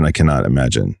children. I cannot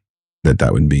imagine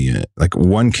that would be it. Like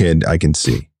one kid I can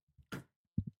see,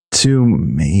 2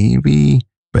 maybe,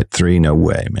 but 3, no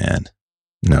way, man.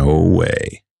 No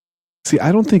way. See,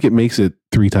 I don't think it makes it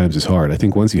 3 times as hard. I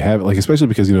think once you have it, like, especially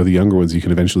because, the younger ones, you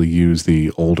can eventually use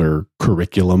the older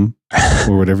curriculum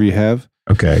or whatever you have.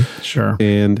 Okay. Sure.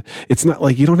 And it's not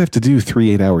like you don't have to do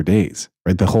 3 8-hour days,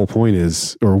 right? The whole point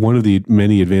is, or one of the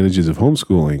many advantages of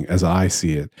homeschooling, as I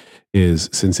see it, is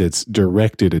since it's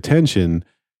directed attention,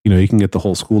 you can get the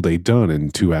whole school day done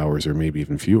in 2 hours or maybe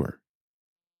even fewer.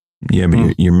 Yeah,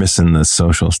 but you're missing the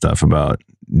social stuff about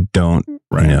don't,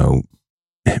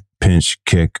 pinch,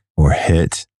 kick, or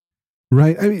hit.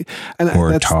 Right. I mean, and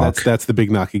or talk. That's the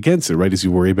big knock against it, right? Is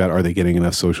you worry about, are they getting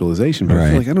enough socialization? But I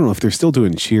feel like, I don't know if they're still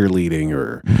doing cheerleading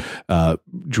or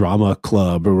drama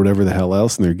club or whatever the hell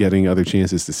else, and they're getting other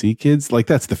chances to see kids. Like,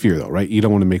 that's the fear though, right? You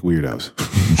don't want to make weirdos.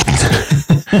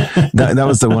 that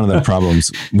was one of the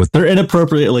problems with. They're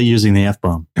inappropriately using the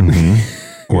F-bomb.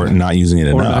 Mm-hmm. Or not using it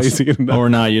enough. Or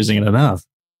not using it enough.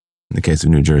 In the case of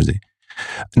New Jersey.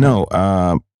 No,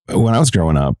 when I was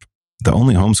growing up, the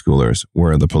only homeschoolers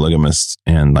were the polygamists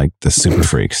and like the super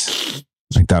freaks.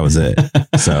 Like that was it.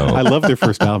 So I love their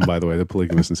first album, by the way, the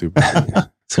Polygamists and Super Freaks.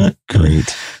 It's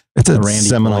great. It's a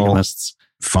seminal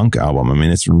funk album. I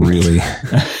mean, it's really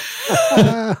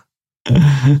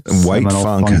white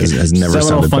funk has never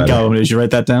sounded funk better. Album. Did you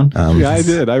write that down? Yeah, I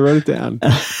did. I wrote it down.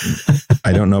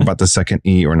 I don't know about the second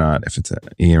E or not, if it's an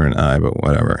E or an I, but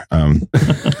whatever.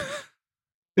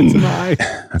 It's an I.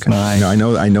 Okay. No,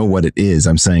 I know what it is.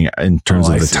 I'm saying in terms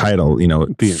of the title,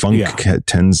 funk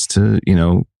tends to,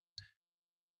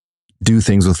 do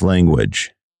things with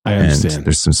language. I understand. And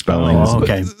there's some spellings. Oh,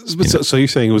 okay. So you're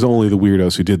saying it was only the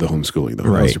weirdos who did the homeschooling, though.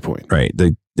 Right. That's your point. Right.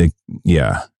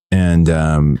 Yeah. And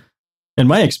in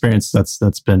my experience,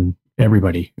 that's been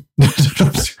everybody.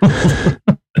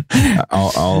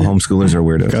 all homeschoolers are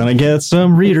weirdos. Gonna get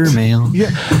some reader mail. Yeah.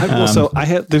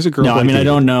 There's a girl. No, I mean, I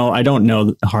don't know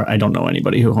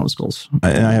anybody who homeschools.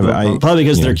 Probably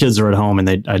because their kids are at home and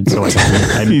I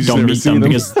don't meet them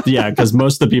because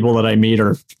most of the people that I meet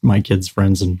are my kids'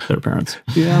 friends and their parents.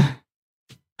 Yeah.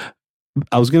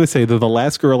 I was going to say that the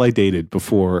last girl I dated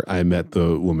before I met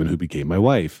the woman who became my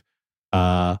wife,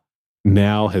 they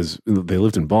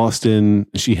lived in Boston.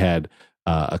 She had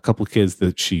a couple kids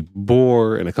that she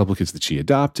bore and a couple kids that she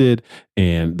adopted.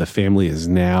 And the family is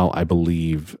now, I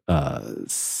believe,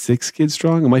 6 kids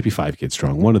strong. It might be 5 kids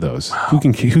strong. One of those. Wow. Who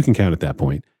can count at that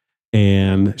point?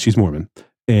 And she's Mormon.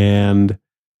 And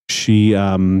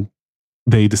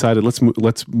they decided,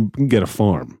 let's get a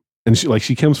farm. And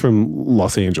she comes from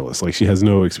Los Angeles. Like, she has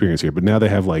no experience here, but now they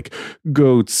have like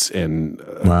goats and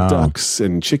ducks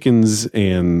and chickens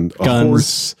and a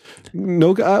horse.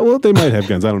 No, well, they might have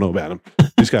guns. I don't know about them.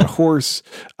 She's got a horse.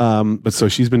 But so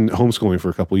she's been homeschooling for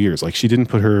a couple of years. Like, she didn't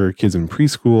put her kids in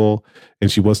preschool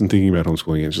and she wasn't thinking about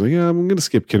homeschooling. And she's like, I'm going to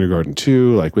skip kindergarten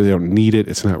too. Like, they don't need it.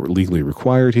 It's not legally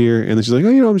required here. And then she's like,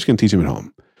 I'm just going to teach them at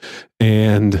home.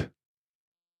 And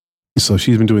so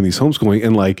she's been doing these homeschooling,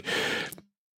 and like,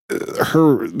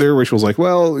 their ritual's like,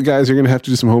 well, guys, you're going to have to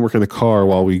do some homework in the car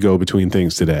while we go between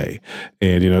things today.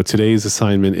 And, today's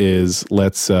assignment is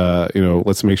let's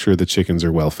make sure the chickens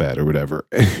are well fed or whatever.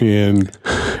 And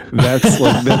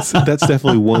that's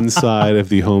definitely one side of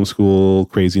the homeschool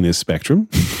craziness spectrum.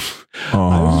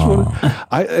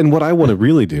 And what I want to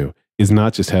really do is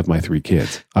not just have my 3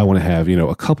 kids. I want to have,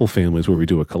 a couple families where we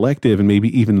do a collective, and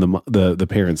maybe even the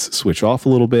parents switch off a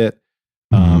little bit.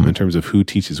 In terms of who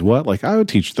teaches what. Like, I would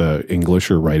teach the English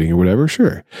or writing or whatever,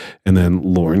 sure. And then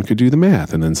Lauren could do the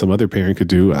math. And then some other parent could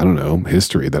do, I don't know,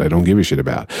 history that I don't give a shit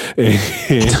about.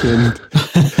 And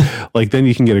like, then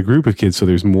you can get a group of kids so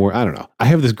there's more, I don't know. I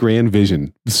have this grand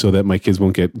vision so that my kids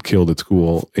won't get killed at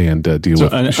school and deal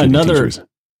with teachers.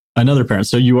 Another parent.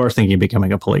 So you are thinking of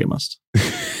becoming a polygamist.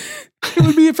 It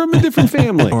would be from a different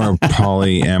family. Or a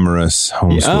polyamorous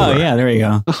homeschooler. Oh, yeah, there you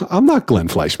go. I'm not Glenn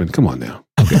Fleischman. Come on now.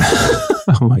 Okay.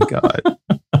 Oh my God.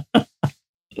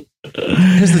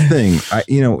 Here's the thing.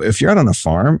 If you're out on a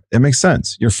farm, it makes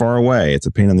sense. You're far away. It's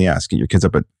a pain in the ass. Get your kids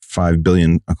up at 5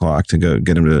 billion o'clock to go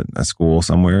get them to a school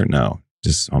somewhere. No,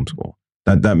 just homeschool.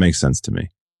 That makes sense to me.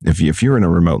 If you're in a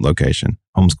remote location,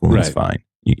 homeschooling is fine.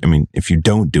 If you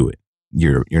don't do it,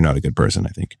 you're not a good person, I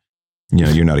think.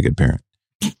 You're not a good parent.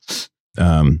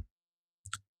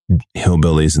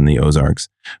 Hillbillies in the Ozarks.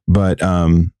 But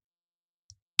that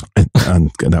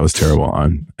was terrible. I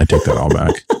take that all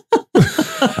back.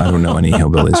 I don't know any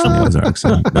hillbillies from the Ozarks.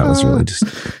 So that was really just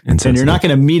insensitive. And you're not going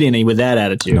to meet any with that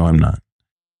attitude. No, I'm not.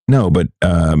 No, but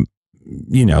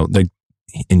like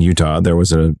in Utah, there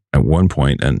was at one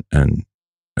point an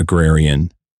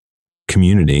agrarian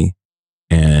community,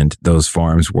 and those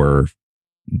farms were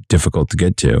difficult to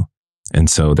get to, and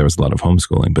so there was a lot of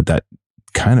homeschooling. But that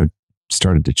kind of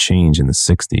started to change in the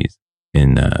 60s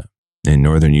in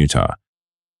northern Utah.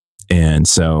 And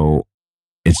so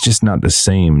it's just not the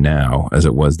same now as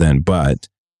it was then. But,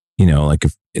 like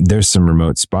if there's some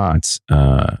remote spots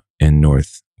in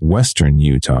northwestern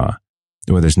Utah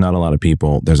where there's not a lot of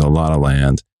people, there's a lot of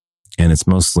land, and it's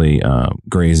mostly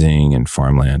grazing and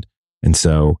farmland. And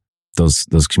so those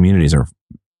communities are,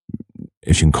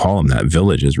 if you can call them that,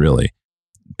 villages really.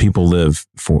 people live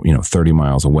 30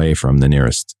 miles away from the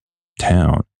nearest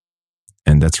town.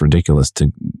 And that's ridiculous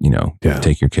to,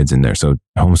 take your kids in there. So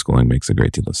homeschooling makes a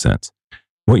great deal of sense.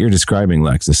 What you're describing,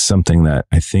 Lex, is something that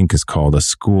I think is called a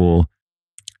school,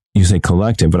 you say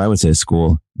collective, but I would say a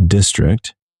school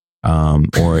district,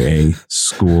 or a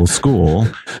school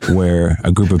where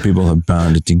a group of people have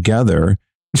bound together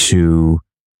to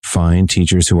find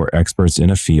teachers who are experts in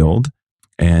a field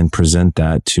and present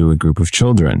that to a group of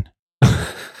children.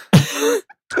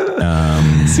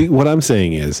 See, what I'm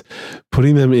saying is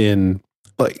putting them in,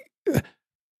 like,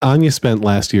 Anya spent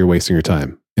last year wasting her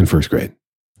time in first grade.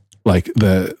 Like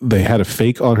they had a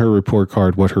fake on her report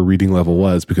card what her reading level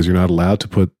was, because you're not allowed to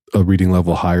put a reading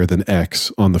level higher than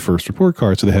X on the first report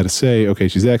card. So they had to say, okay,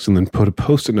 she's X, and then put a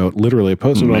post-it note, literally a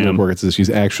post-it note on the report that says she's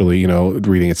actually,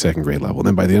 reading at second grade level. And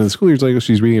then by the end of the school year, it's like, oh,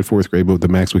 she's reading at fourth grade, but the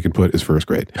max we can put is first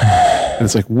grade. And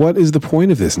it's like, what is the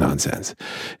point of this nonsense?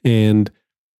 And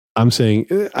I'm saying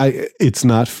it's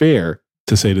not fair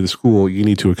to say to the school, you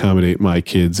need to accommodate my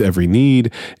kids' every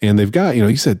need. And they've got,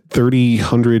 you said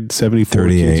 174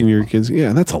 kids in your kids.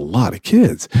 Yeah, that's a lot of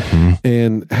kids. Mm-hmm.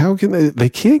 And how can they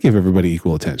can't give everybody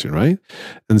equal attention, right?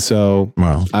 And so,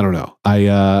 I don't know.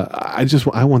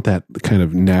 I want that kind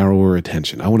of narrower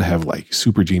attention. I want to have like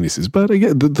super geniuses. But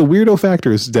again, the weirdo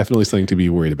factor is definitely something to be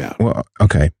worried about. Well,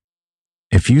 okay.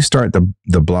 If you start the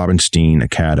Blobenstein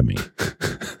Academy.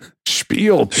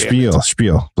 Spiel,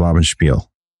 Blobenspiel.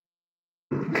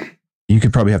 You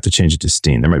could probably have to change it to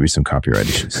Steen. There might be some copyright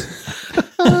issues.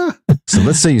 So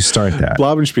let's say you start that.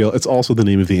 Blobenspiel. It's also the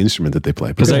name of the instrument that they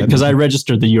play. Because I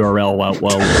registered the URL while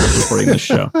we were recording this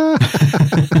show.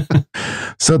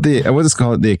 So we'll just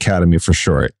call it the Academy for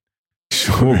short.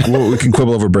 Sure. We can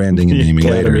quibble over branding and naming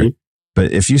later.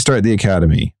 But if you start the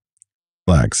Academy,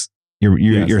 Lex,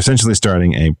 you're essentially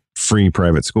starting a free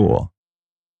private school.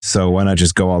 So why not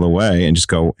just go all the way and just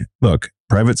go, look,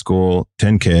 private school,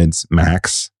 10 kids,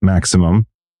 maximum.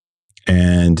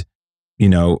 And,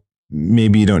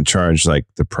 maybe you don't charge like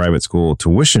the private school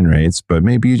tuition rates, but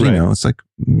maybe, it's like,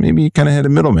 maybe you kind of had a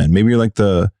middleman. Maybe you're like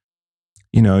you're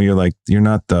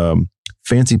not the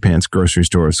fancy pants grocery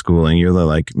store of schooling. You're the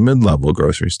like mid-level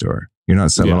grocery store. You're not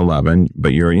 7-Eleven,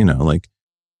 but you're,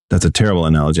 that's a terrible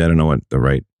analogy. I don't know what the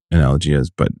right analogy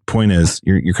is, but point is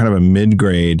you're kind of a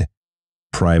mid-grade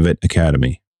private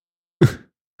academy.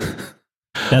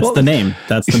 That's the name.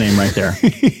 That's the name right there.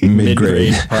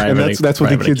 Mid-grade private. And that's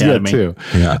what the kids academy. Get too.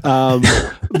 Yeah.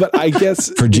 But I guess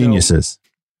for geniuses.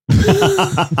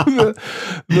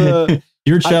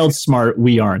 Your child's smart.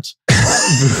 We aren't.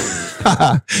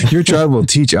 Your child will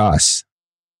teach us.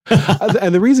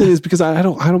 And the reason is because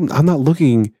I'm not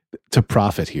looking to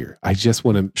profit here. I just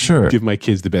want to give my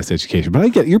kids the best education. But I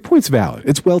get your point's valid.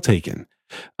 It's well taken.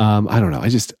 I don't know.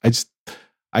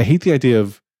 I hate the idea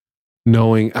of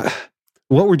knowing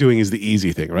what we're doing is the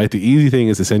easy thing, right? The easy thing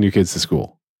is to send your kids to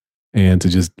school and to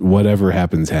just whatever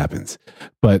happens.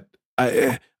 But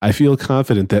I feel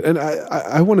confident that, and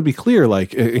I want to be clear,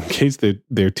 like in case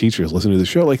their teachers listen to the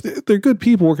show, like they're good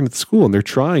people working at the school and they're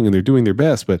trying and they're doing their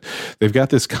best, but they've got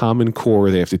this common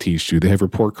core they have to teach to. They have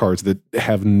report cards that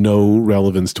have no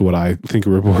relevance to what I think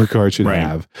a report card should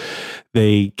have.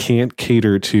 They can't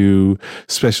cater to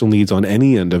special needs on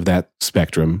any end of that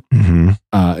spectrum, in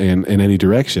any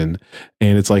direction.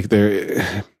 And it's like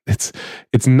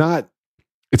it's not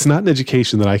an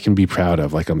education that I can be proud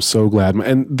of. Like, I'm so glad.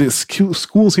 And the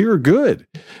schools here are good.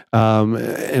 I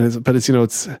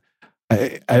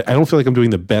don't feel like I'm doing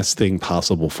the best thing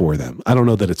possible for them. I don't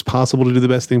know that it's possible to do the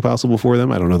best thing possible for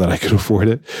them. I don't know that I could afford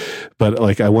it, but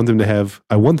like, I want them to have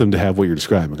what you're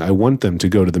describing. I want them to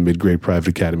go to the mid-grade private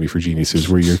academy for geniuses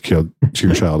where your child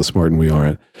is smarter than we are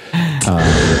at,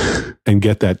 and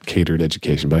get that catered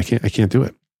education. But I can't do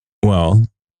it. Well,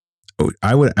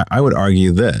 I would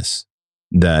argue this,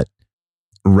 that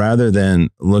rather than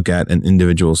look at an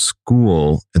individual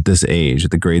school at this age,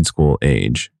 at the grade school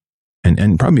age,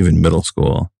 and probably even middle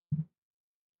school,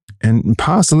 and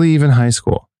possibly even high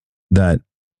school, that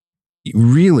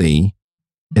really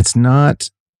it's not,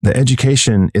 the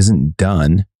education isn't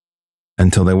done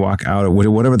until they walk out of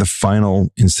whatever the final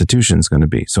institution is going to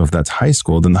be. So if that's high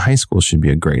school, then the high school should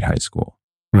be a great high school.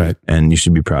 Right. And you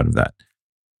should be proud of that.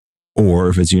 Or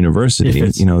if it's university,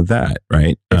 that,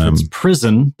 right? If it's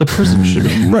prison, the prison should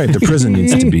be. Right, the prison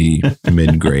needs to be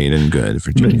mid-grade and good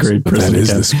for mid-grade prison. That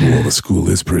is the school. The school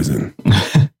is prison.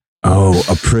 Oh,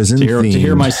 a prison to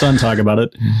hear my son talk about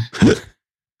it.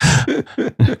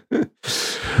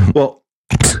 Well,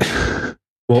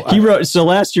 he wrote. So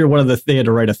last year, they had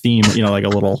to write a theme, like a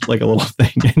little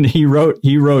thing, and he wrote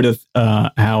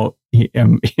how he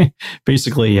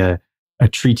basically. a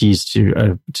treatise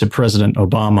to President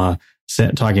Obama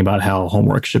talking about how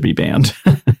homework should be banned.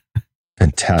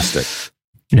 Fantastic.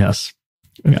 Yes.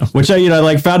 Yeah. Which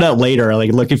I found out later,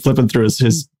 flipping through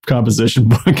his composition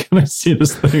book, and I see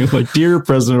this thing like, "Dear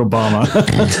President Obama."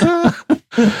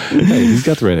 Hey, he's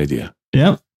got the right idea.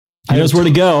 Yep. He knows where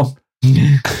to go.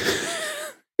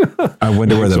 I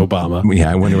wonder where the Obama. Yeah,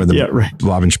 I wonder where the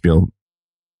Lobenspiel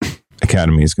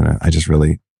Academy is gonna.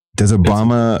 Does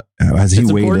Obama has he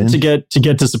weighed in to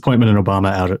get disappointment in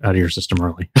Obama out of your system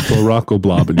early? Barack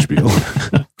Oblabenspiel.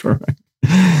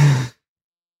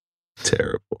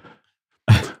 Terrible.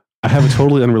 I have a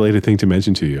totally unrelated thing to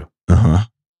mention to you.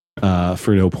 Uh-huh.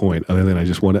 For no point other than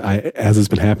as it's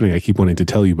been happening, I keep wanting to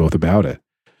tell you both about it.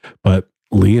 But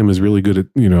Liam is really good at,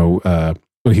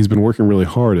 he's been working really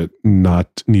hard at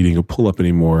not needing a pull-up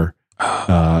anymore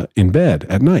in bed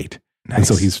at night. Nice. And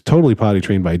so he's totally potty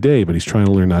trained by day, but he's trying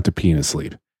to learn not to pee in his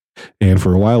sleep. And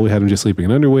for a while we had him just sleeping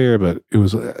in underwear, but it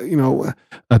was, a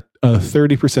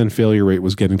 30% failure rate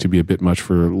was getting to be a bit much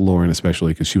for Lauren,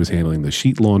 especially because she was handling the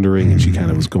sheet laundering and she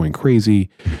kind of was going crazy.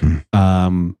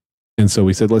 Mm-hmm. And so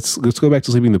we said, let's go back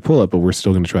to sleeping in the pull-up, but we're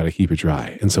still going to try to keep it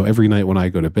dry. And so every night when I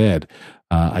go to bed,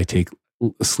 I take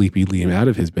sleepy Liam out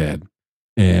of his bed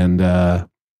and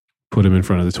put him in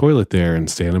front of the toilet there and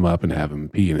stand him up and have him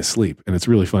pee in his sleep. And it's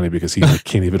really funny because he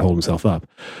can't even hold himself up.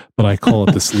 But I call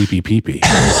it the sleepy pee-pee.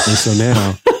 And so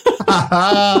now,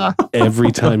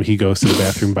 every time he goes to the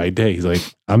bathroom by day, he's like,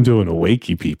 "I'm doing a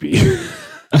wakey pee-pee."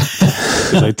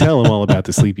 Because I tell him all about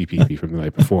the sleepy pee-pee from the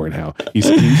night before and how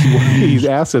he's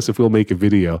asked us if we'll make a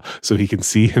video so he can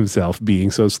see himself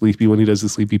being so sleepy when he does the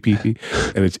sleepy pee-pee.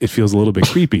 And it feels a little bit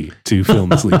creepy to film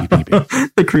the sleepy pee-pee.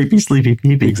 The creepy sleepy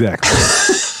pee-pee. Exactly.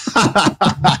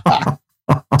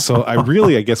 So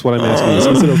I guess what I'm asking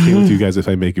is it okay with you guys if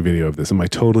I make a video of this? Am I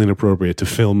totally inappropriate to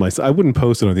film myself? I wouldn't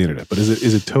post it on the internet, but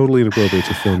is it totally inappropriate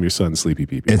to film your son's sleepy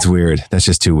pee-pee? It's weird. That's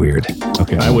just too weird.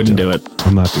 Okay. I wouldn't do it.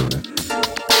 I'm not doing it.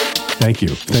 Thank you.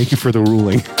 Thank you for the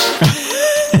ruling.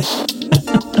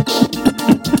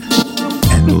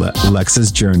 And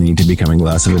Lex's journey to becoming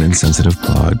less of an insensitive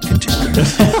pod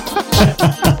continues.